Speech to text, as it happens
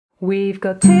We've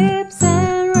got tips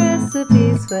and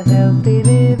recipes for healthy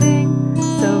living.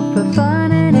 So for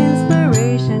fun and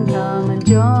inspiration, come and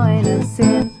join us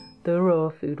in the raw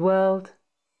food world.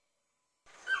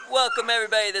 Welcome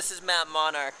everybody, this is Matt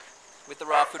Monarch with the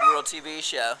Raw Food World TV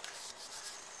show.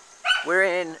 We're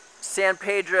in San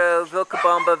Pedro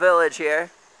Vilcabamba village here,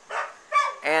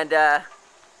 and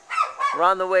we're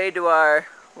on the way to our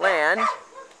land.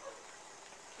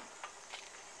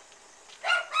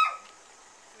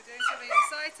 We're doing something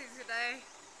exciting today.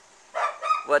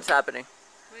 What's happening?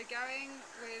 We're going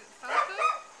with Franco.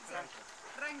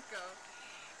 Franco.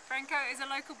 Franco is a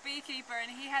local beekeeper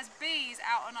and he has bees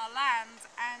out on our land,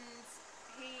 and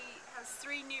he has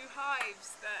 3 new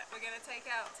hives that we're going to take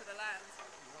out to the land.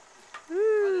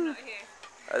 Oh, they're not here.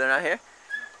 Oh, they're not here?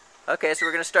 Okay, so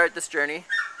we're going to start this journey,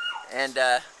 and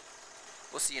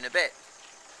we'll see you in a bit.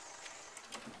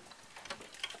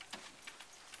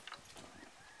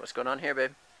 What's going on here,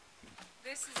 babe?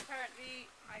 This is apparently...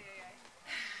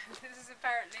 This is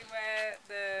apparently where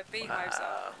the beehives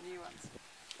are, the new ones.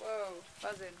 Whoa,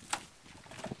 buzzing.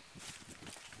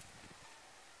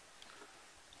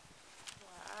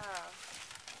 Wow.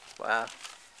 Wow.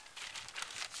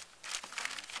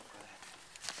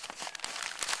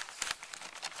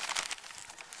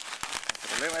 El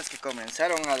problema es que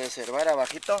comenzaron a deservar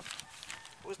abajito,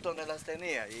 justo donde las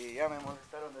tenía, y ya me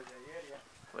molestaron desde ayer ya.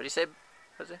 What do you say,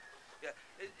 Jose? Yeah,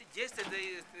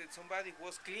 yesterday somebody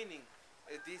was cleaning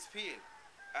this field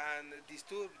and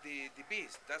disturbed the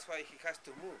bees. That's why he has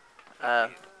to move.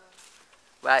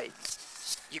 Right.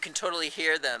 You can totally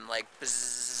hear them, like,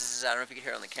 bzzz. I don't know if you can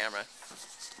hear it on the camera.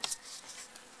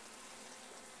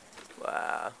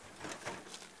 Wow.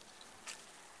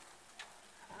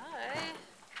 Hi.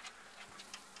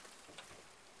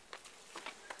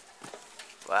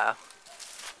 Wow.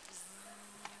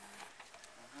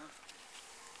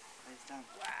 Ahí están.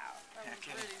 Wow, that was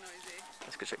really noisy.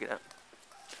 Let's go check it out.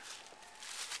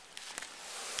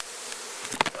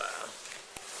 Wow.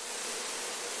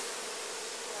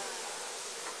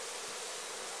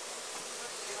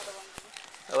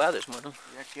 Oh wow, there's more of them.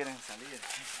 Ya quieren salir.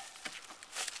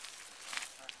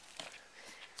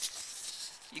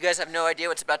 You guys have no idea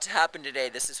what's about to happen today.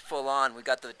 This is full on. We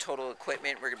got the total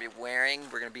equipment we're going to be wearing.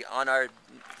 We're going to be on our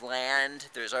land.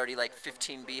 There's already like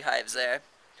 15 beehives there.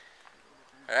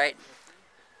 Alright.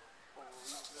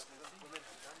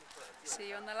 See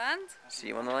you on the land. See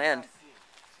you on the land.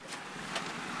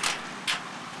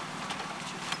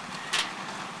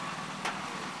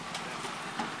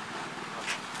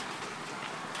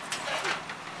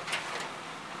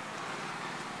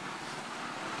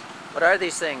 What are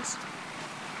these things?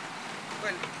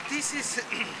 Well, this is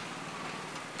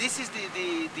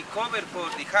the cover for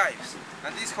the hives,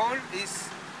 and this hole is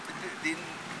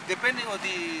depending on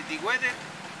the weather,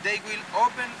 they will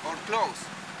open or close.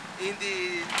 In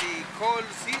the cold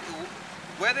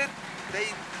weather, they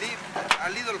leave a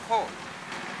little hole,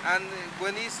 and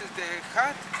when it's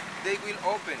hot, they will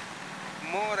open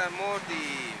more and more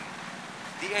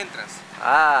the entrance.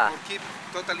 Ah. Or keep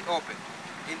totally open.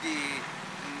 In the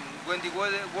when the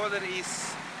water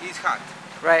is hot.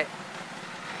 Right.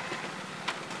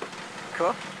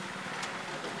 Cool.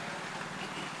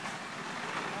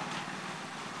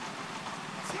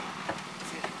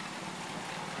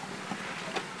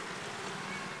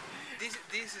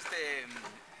 This is the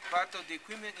part of the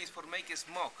equipment is for making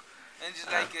smoke, and it's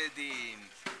like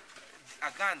a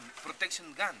gun,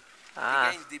 protection gun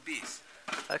against the bees.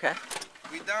 Okay.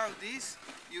 Without this,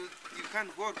 you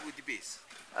can't work with the bees.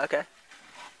 Okay.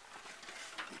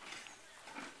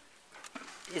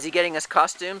 Is he getting us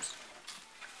costumes?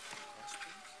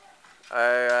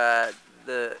 Or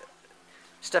the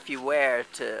stuff you wear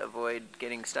to avoid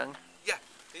getting stung? Yeah,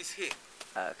 it's here.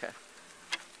 Okay.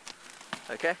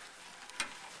 Okay.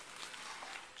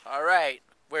 Alright,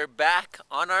 we're back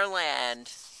on our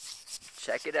land.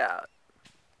 Check it out.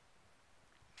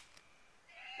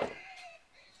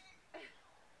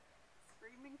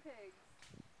 Screaming pigs.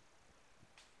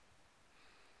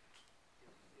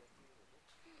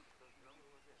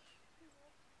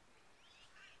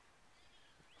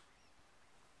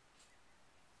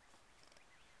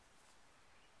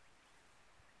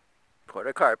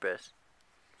 Portocarpus.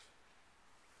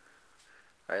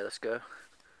 Alright, let's go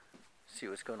see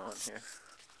what's going on here.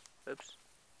 Oops.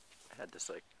 I had this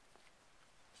like...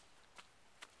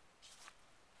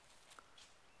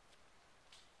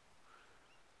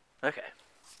 Okay.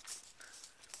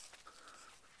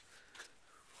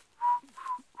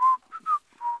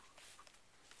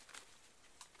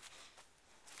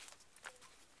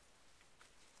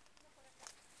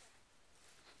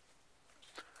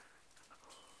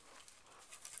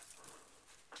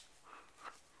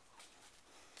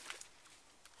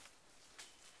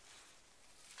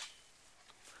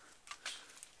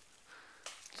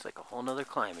 whole nother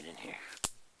climate in here.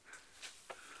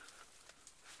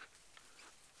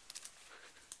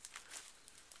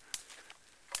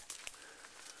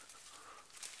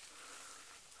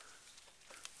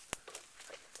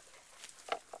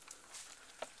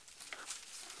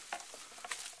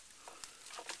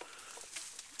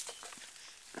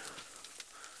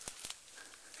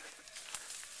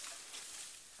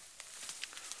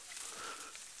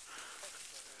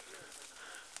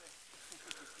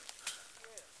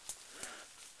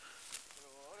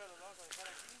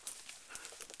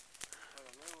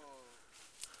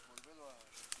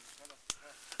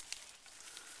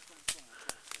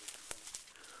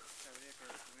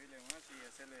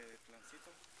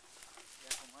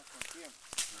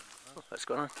 What's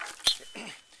going on?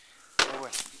 Oh,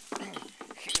 well.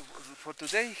 For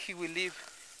today he will leave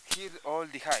here all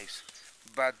the hives,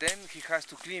 but then he has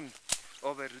to clean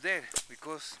over there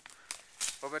because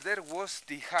over there was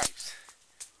the hives,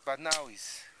 but now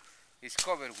it's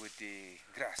covered with the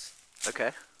grass.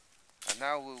 Okay. And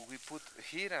now we put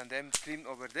here and then clean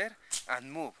over there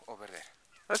and move over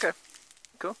there. Okay.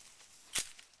 Cool.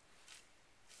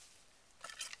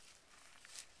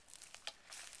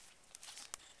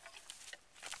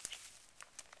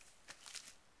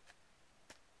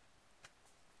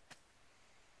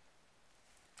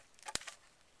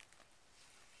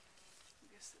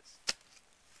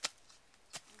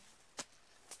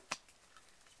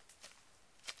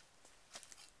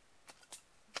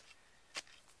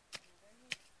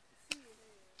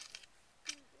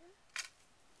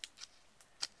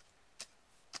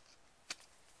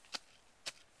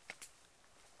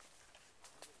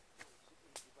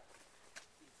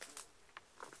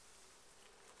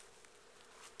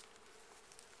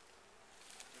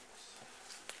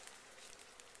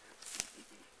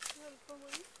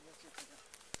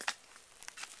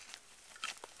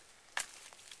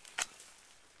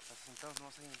 ¿Estás sentado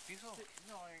nomás ahí en el piso? Sí,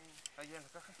 no, allá en la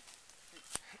caja.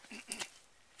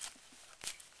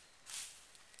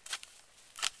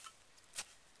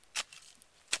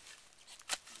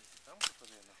 ¿Necesitamos o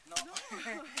todavía no? No.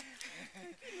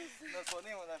 Nos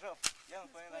ponemos la ropa. Ya nos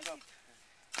ponemos la ropa.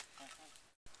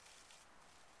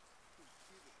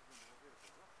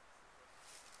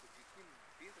 Porque tiene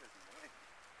piedras y no hay.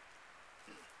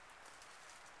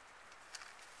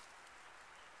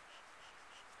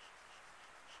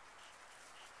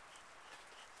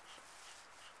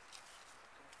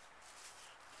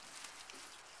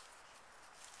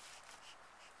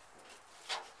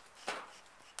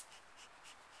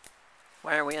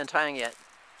 Why aren't we untying yet?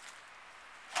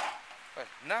 Well,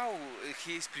 now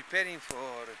he is preparing for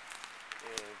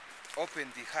open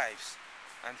the hives,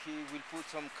 and he will put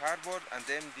some cardboard and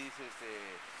then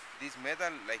this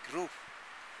metal like roof,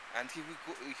 and he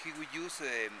will use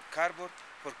cardboard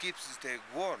for keeps the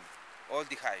warm all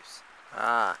the hives,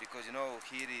 Ah, because you know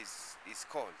here is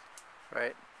cold.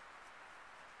 right.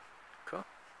 Cool.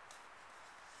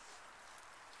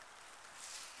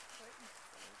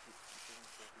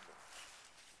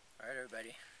 All right,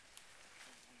 everybody.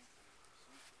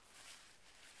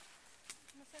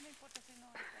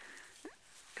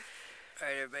 All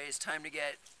right, everybody. It's time to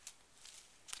get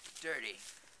dirty.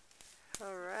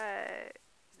 Alright.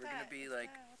 We're gonna be like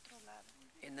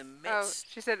in the Oh,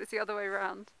 midst she said it's the other way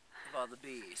around. of all the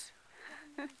bees.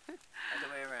 Other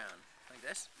way around, like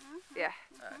this. Yeah.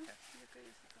 Ah, okay.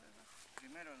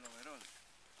 Primero el overol.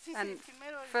 And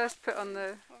first put on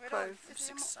the clothes. I'm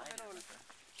just excited.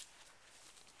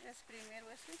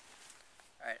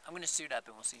 All right, I'm gonna suit up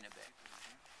and we'll see in a bit.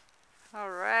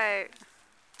 Alright.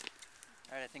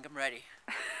 All right, I think I'm ready.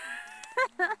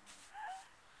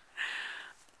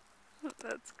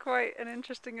 That's quite an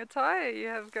interesting attire you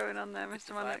have going on there, It's Mr.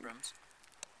 the Monarch. Vibrams.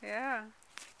 Yeah.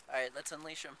 All right, let's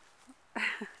unleash them.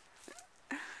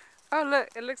 Oh look,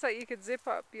 it looks like you could zip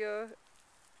up the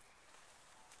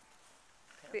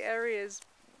areas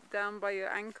down by your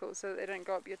ankles so that they don't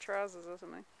go up your trousers or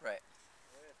something. Right.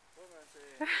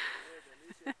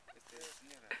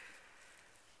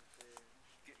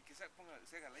 Quizá ponga,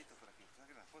 se haga ladito para que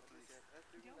saquen las fotos.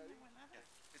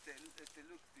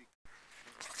 Look.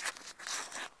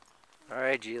 All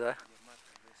right, Gila.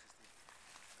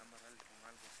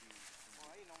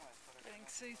 Getting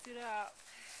suited up.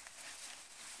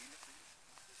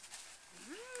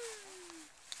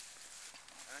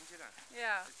 Angela,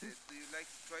 Yeah. do you like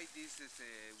to try these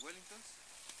Wellingtons?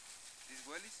 These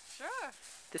wellies? Sure.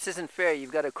 This isn't fair.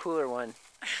 You've got a cooler one.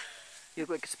 You look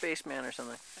like a spaceman or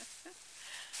something.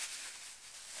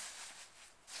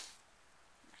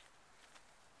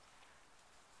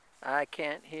 I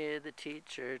can't hear the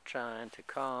teacher trying to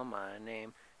call my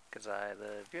name, 'cause I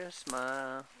love your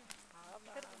smile.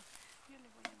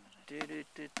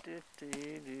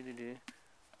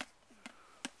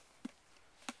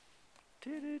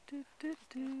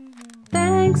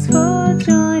 Thanks for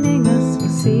joining us. We'll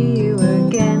see you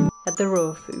again at the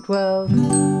Raw Food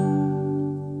World.